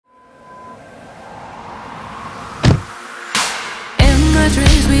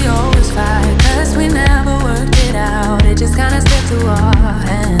dreams we always fight, 'cause we never worked it out. It just kinda slipped through our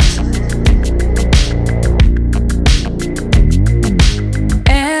hands.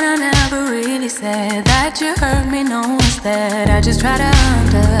 And I never really said that you hurt me, no, instead I just try to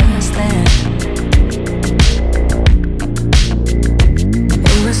understand.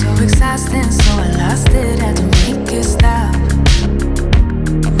 It was so exhausting, so I lost it, had to make it stop.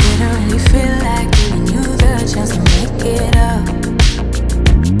 Didn't really feel like giving you the chance to make it up.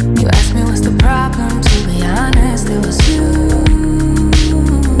 You asked me what's the problem, to be honest, it was you.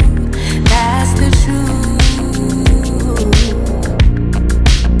 That's the truth.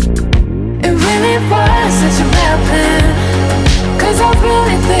 It really was such a bad plan, 'cause I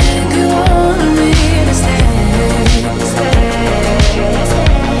really think you wanted me to stay.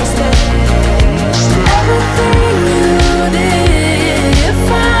 Everything you did, you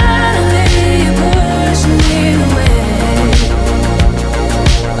finally pushed me away.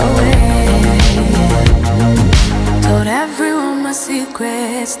 Told everyone my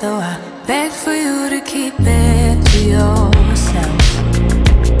secrets, though I begged for you to keep it to yourself.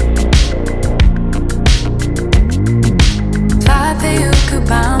 Thought that you could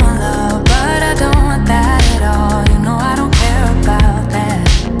buy my love, but I don't want that at all. You know I don't care about that.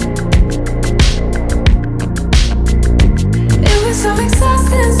 It was so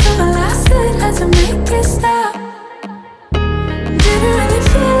exhausting, so I lost it, had to make it stop. Didn't really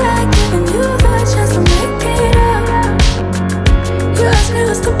feel like giving you the chance to make it up. You asked me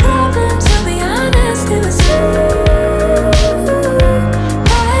what's the problem, to be honest, it was you.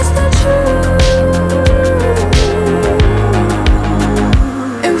 That's the truth.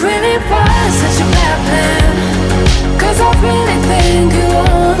 It really was such a bad plan, 'cause I really think you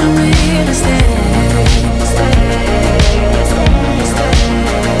wanted me to stay.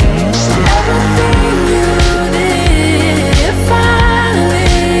 Everything you did, it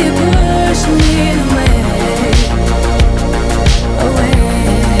finally pushed me away.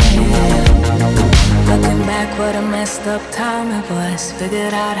 Looking back, what a messed up time it was.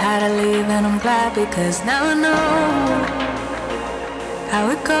 Figured out how to leave and I'm glad, because now I know how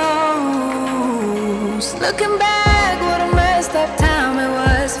it goes. Looking back, what a messed up time it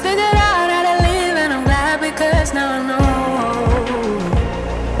was. Figured out how to leave and I'm glad, because now I know.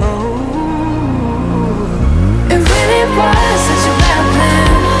 It really was such a bad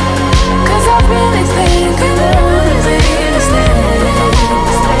plan, 'cause I really think you wanted me to stay.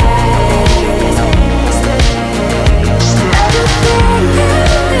 Everything you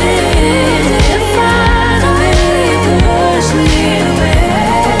did, it finally pushed me away.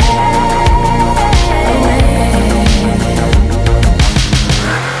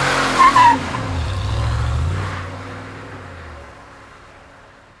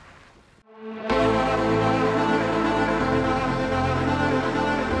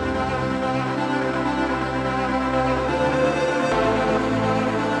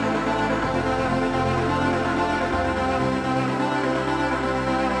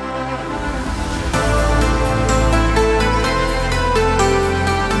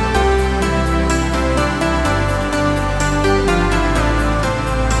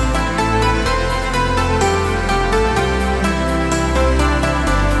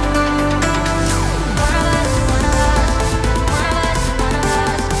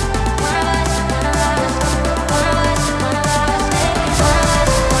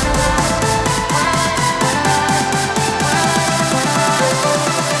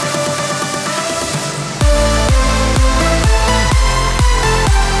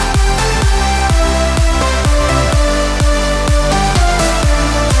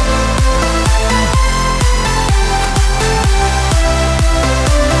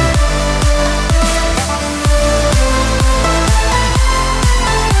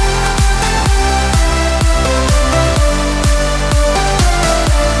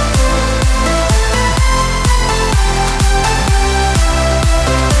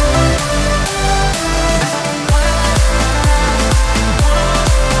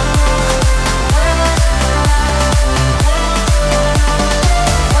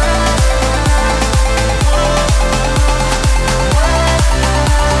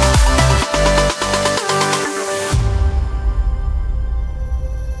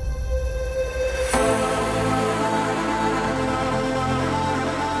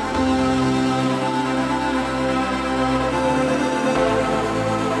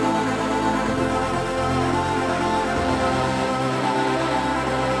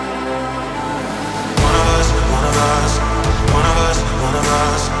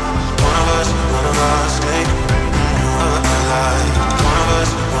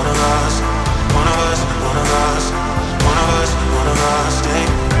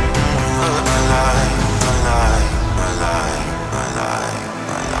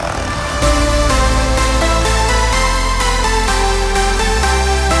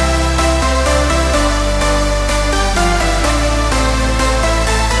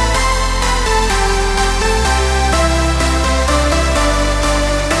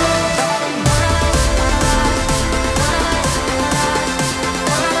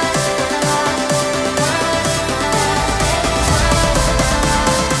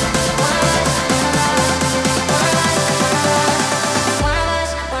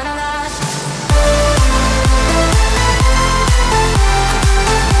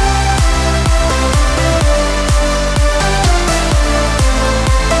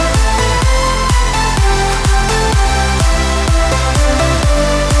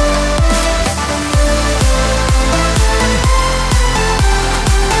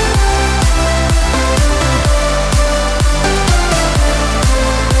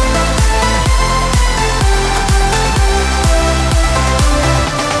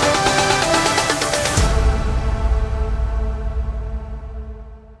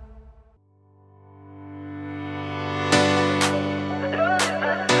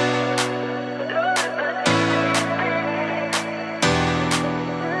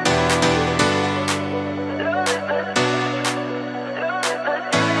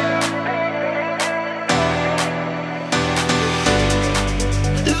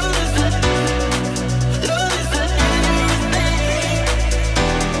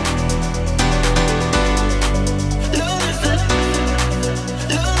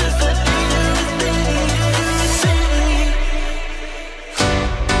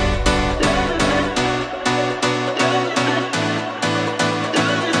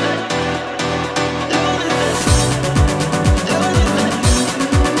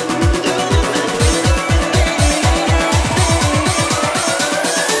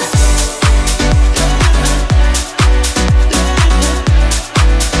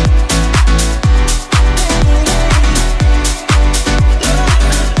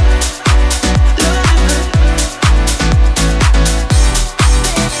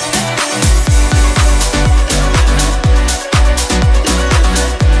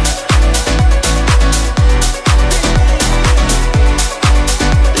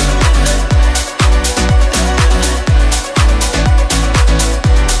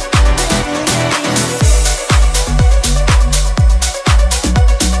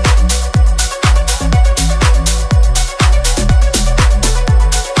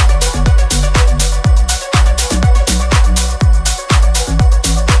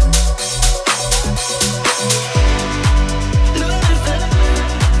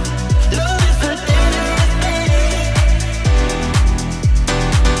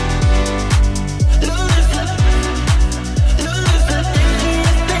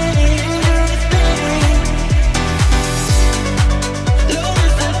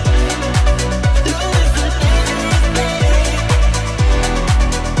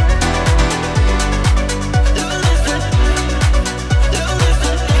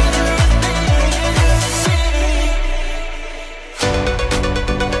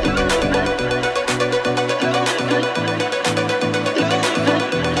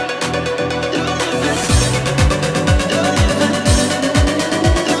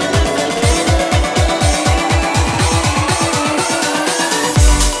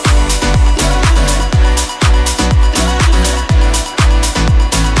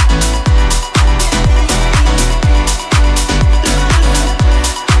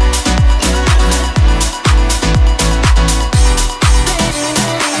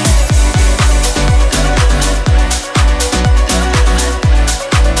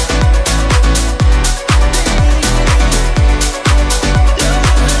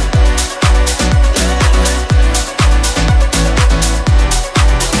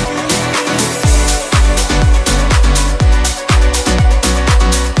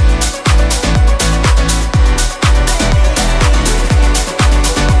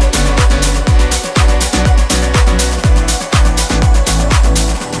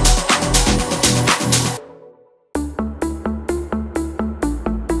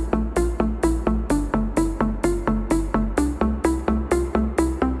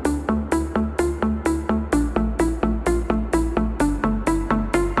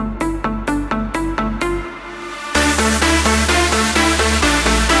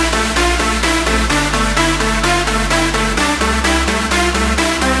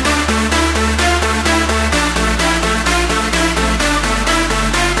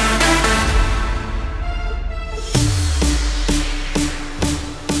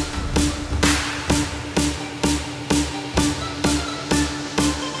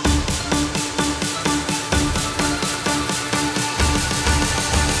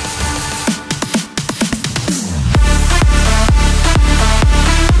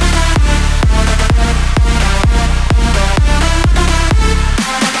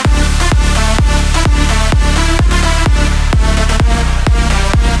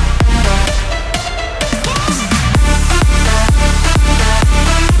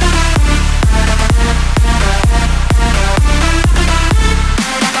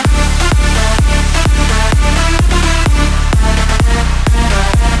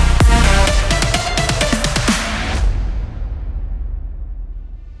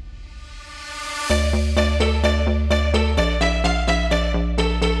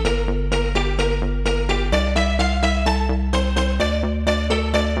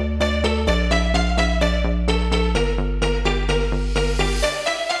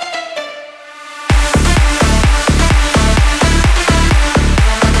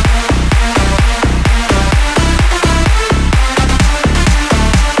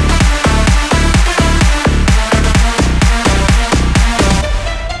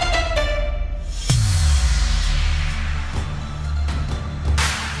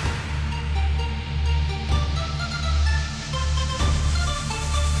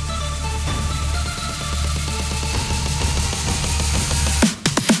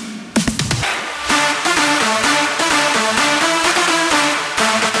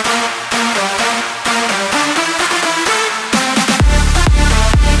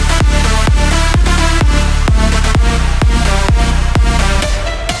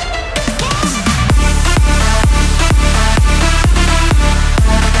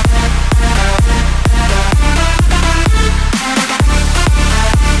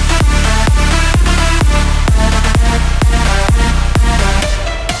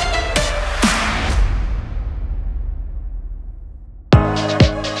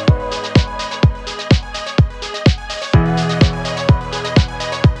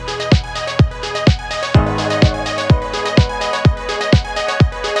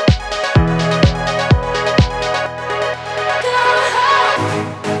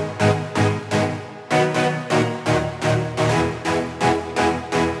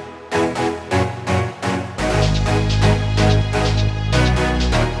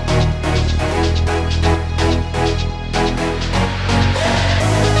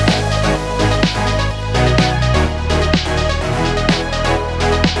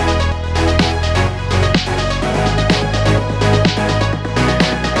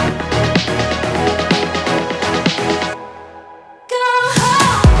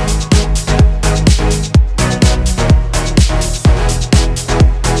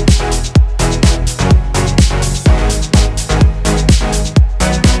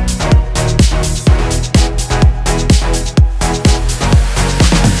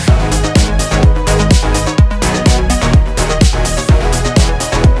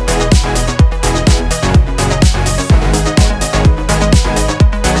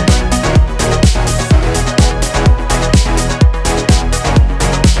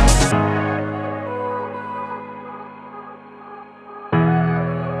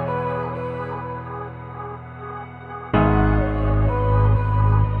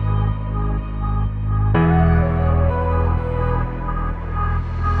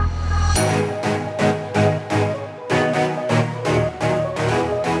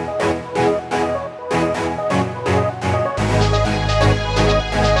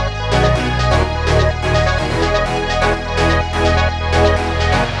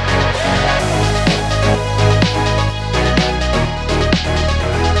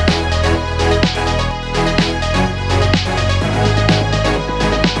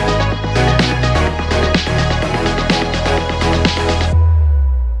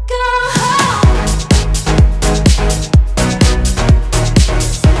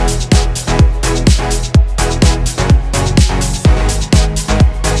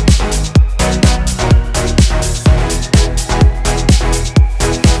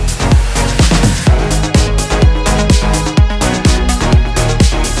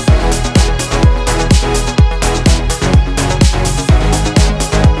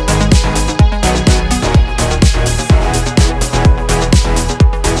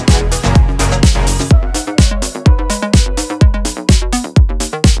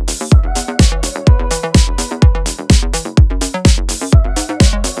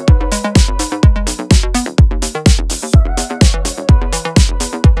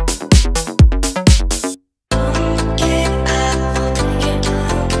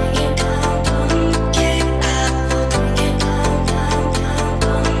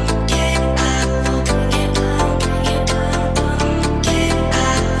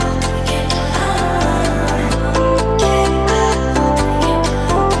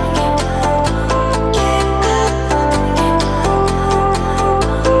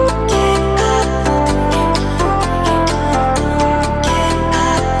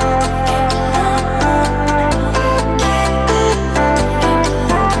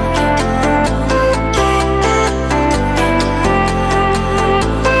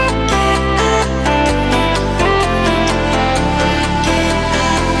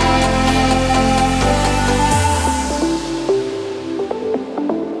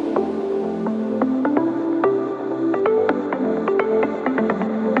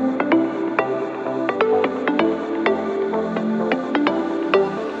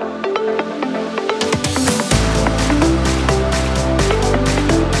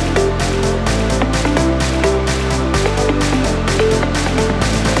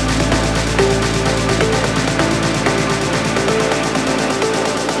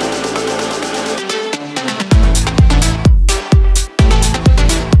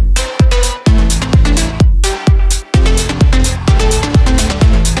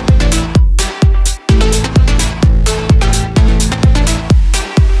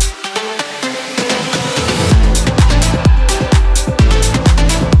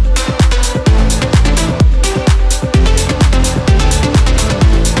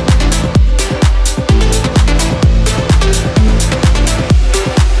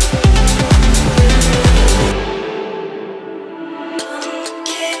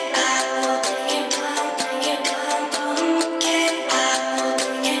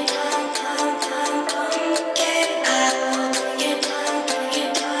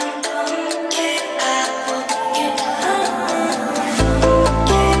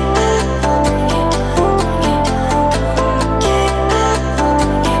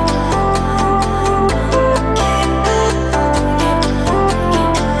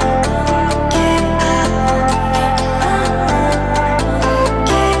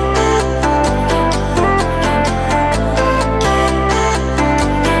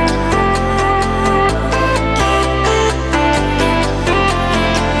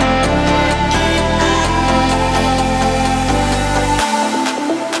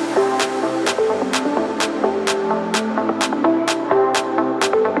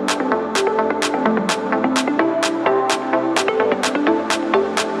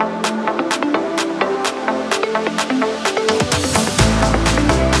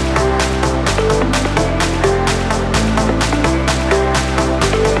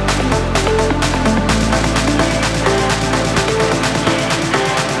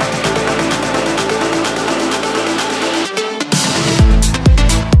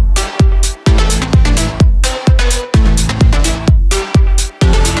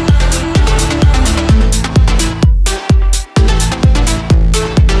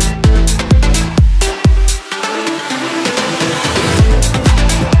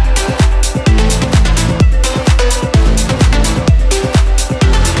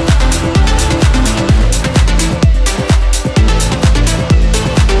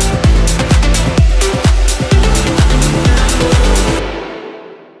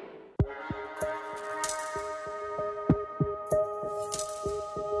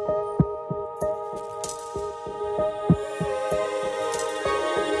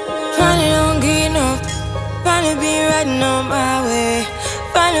 finally been riding on my way.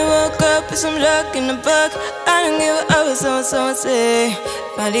 Finally woke up with some luck in the book. I don't give a what someone say.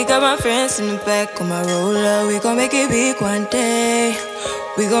 Finally got my friends in the back of my roller. We gon' make it big one day.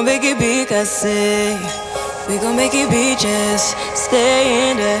 We gon' make it big, I say. We gon' make it big, just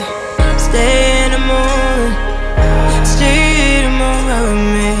stay in there. Stay in the moment. Stay in the moment with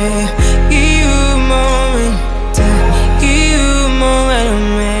me. Give you a moment. Give you a moment with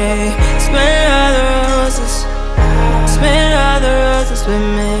me. Smell all the roses. Smell all the roses with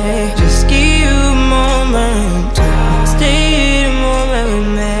me. Just give you a moment. Stay in the moment with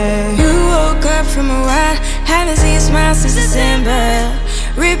me. You woke up from a while. Haven't seen you smile since December.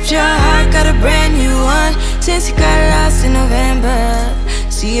 Ripped your heart, got a brand new one since you got lost in November.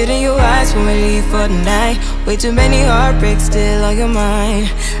 See it in your eyes when we leave for the night. Way too many heartbreaks still on your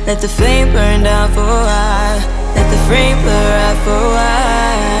mind. Let the flame burn down for a while. Let the flame blur out for a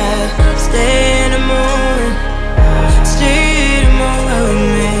while. Stay in the moment. Stay in the moment with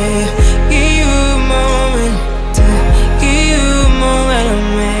me. Give you a moment. Give you a moment with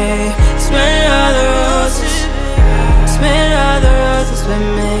me. Smell all the roses. Smell all the roses with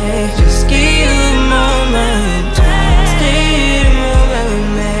me. Just give you a moment. Stay in the moment with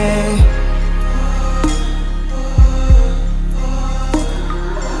me.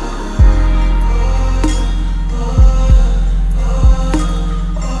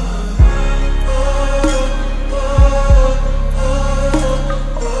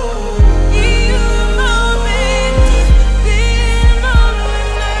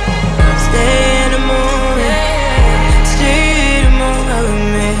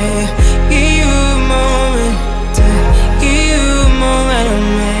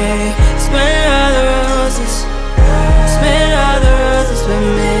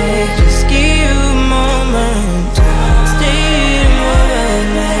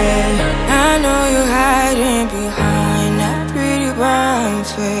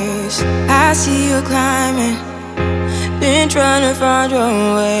 I see you climbing, been trying to find your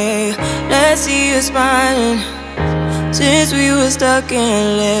own way. Let's see you smiling. Since we were stuck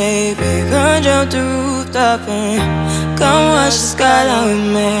in LA, babe, come jump the rooftop and come watch the skyline with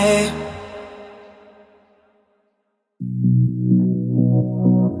me.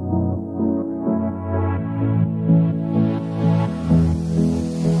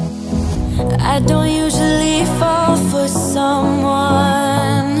 I don't usually fall for someone.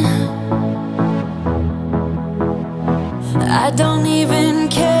 I don't even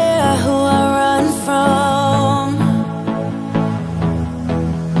care who I run from.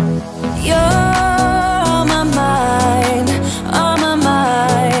 You're on my mind, on my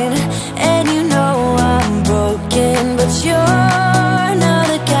mind. And you know I'm broken, but you're not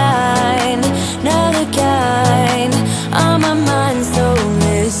the kind, not the kind. On my mind, so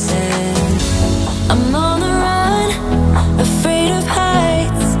listen. I'm on the run, afraid of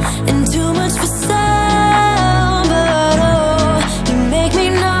heights and too much for sound. But oh, you make me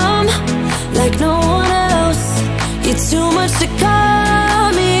numb like no one else. You're too much to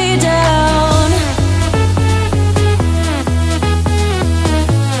calm me down.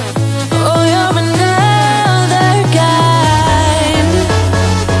 Oh, you're another kind.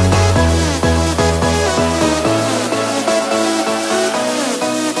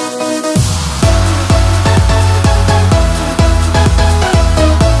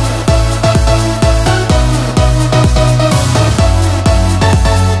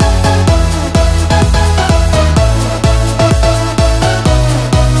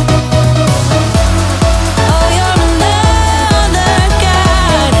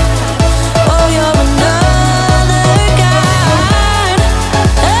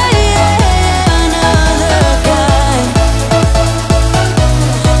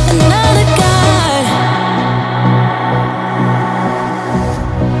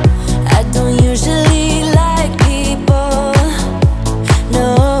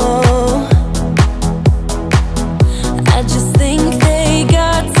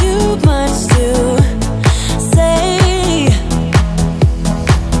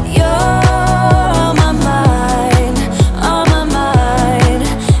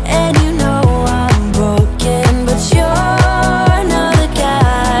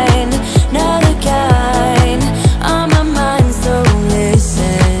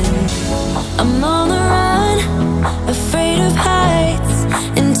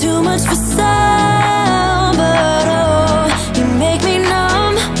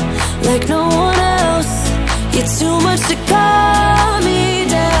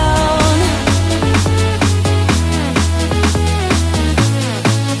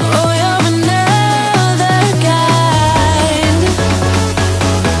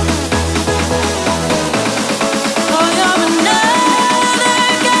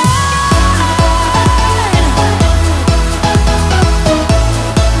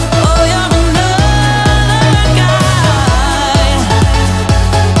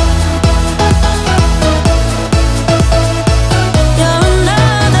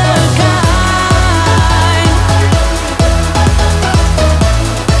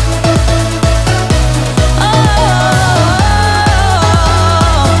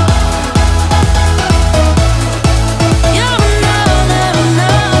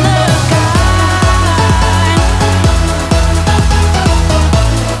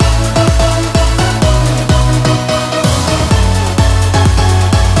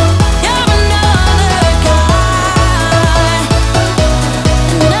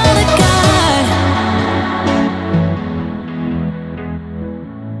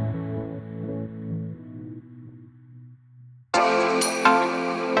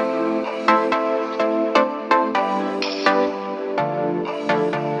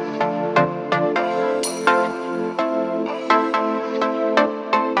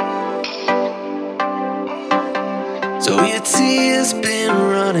 So your tears been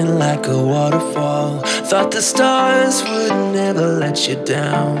running like a waterfall. Thought the stars would never let you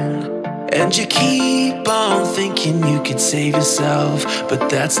down, and you keep on thinking you could save yourself. But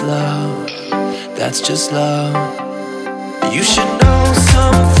that's love, that's just love. You should know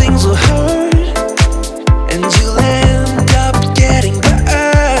some things will hurt, and you'll end up getting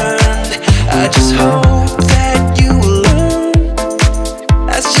burned. I just hope that you will learn.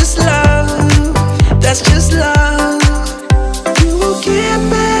 That's just love, that's just love. You will get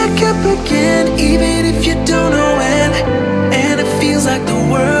back up again, even if you don't know when. And it feels like the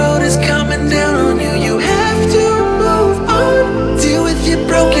world is coming down on you. You have to move on, deal with your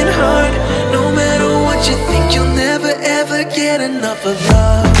broken heart. No matter what you think, you'll never ever get enough of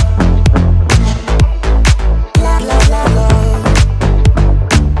love.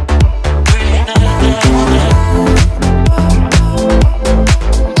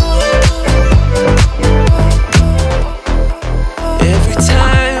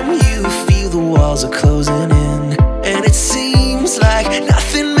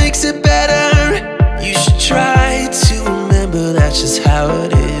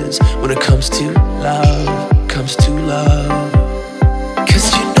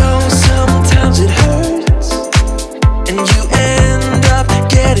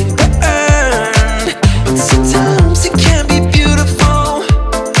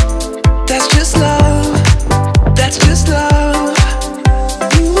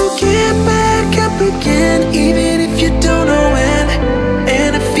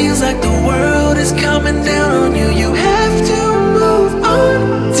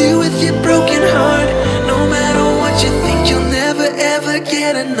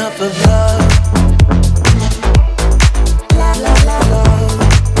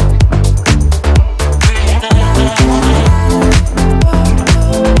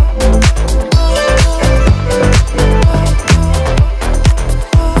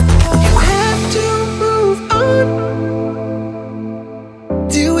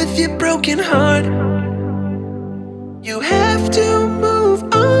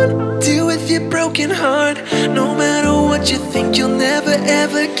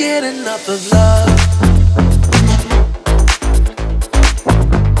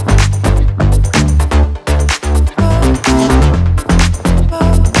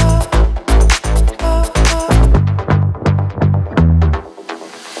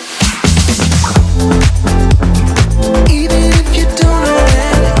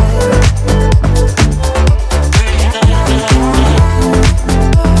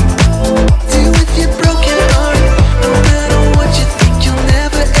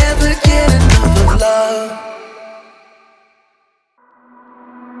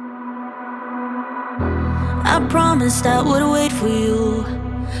 I would wait for you,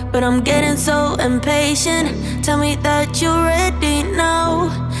 but I'm getting so impatient. Tell me that you're ready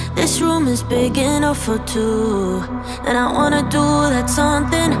now. This room is big enough for two, and I wanna do that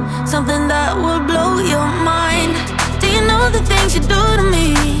something, something that will blow your mind. Do you know the things you do to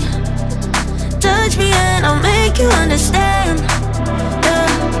me? Touch me and I'll make you understand, yeah.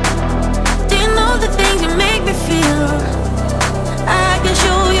 Do you know the things you make me feel? I can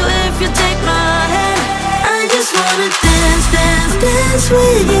show you if you take my hand. I just wanna dance, dance, dance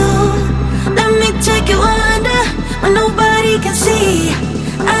with you. Let me take you under where nobody can see.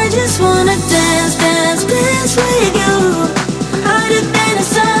 I just wanna dance, dance, dance with you. Harder than the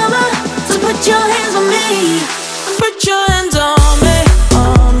summer, so put your hands on me. Put your hands on me,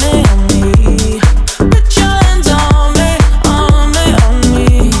 on me, on me. Put your hands on me, on me, on me.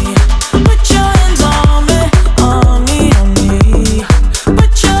 Put your hands on me, on me, on me.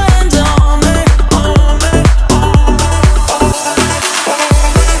 Put your hands on me, on me, on me, on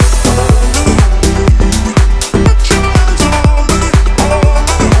me.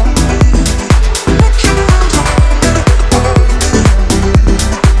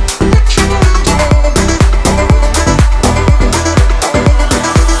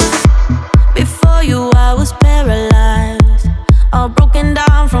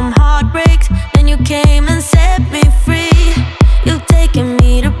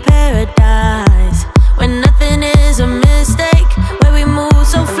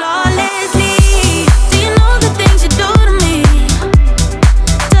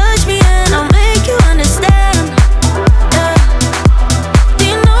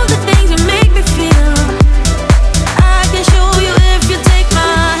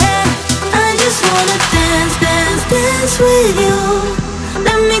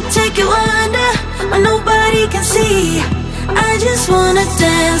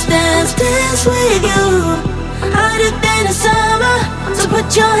 dance with you, harder than the summer. So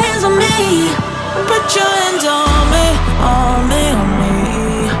put your hands on me, put your hands on me.